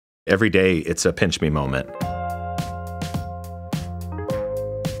Every day, it's a pinch me moment.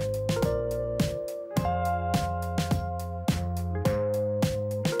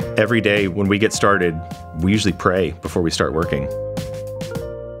 Every day when we get started, we usually pray before we start working.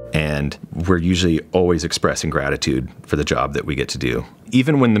 And we're usually always expressing gratitude for the job that we get to do.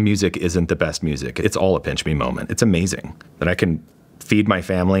 Even when the music isn't the best music, it's all a pinch me moment. It's amazing that I can feed my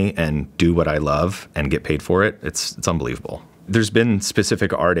family and do what I love and get paid for it. It's unbelievable. There's been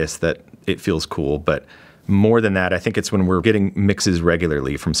specific artists that it feels cool, but more than that, I think it's when we're getting mixes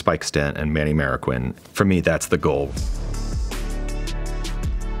regularly from Spike Stent and Manny Marroquin. For me, that's the goal.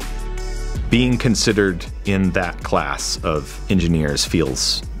 Being considered in that class of engineers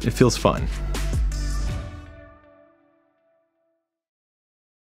feels fun.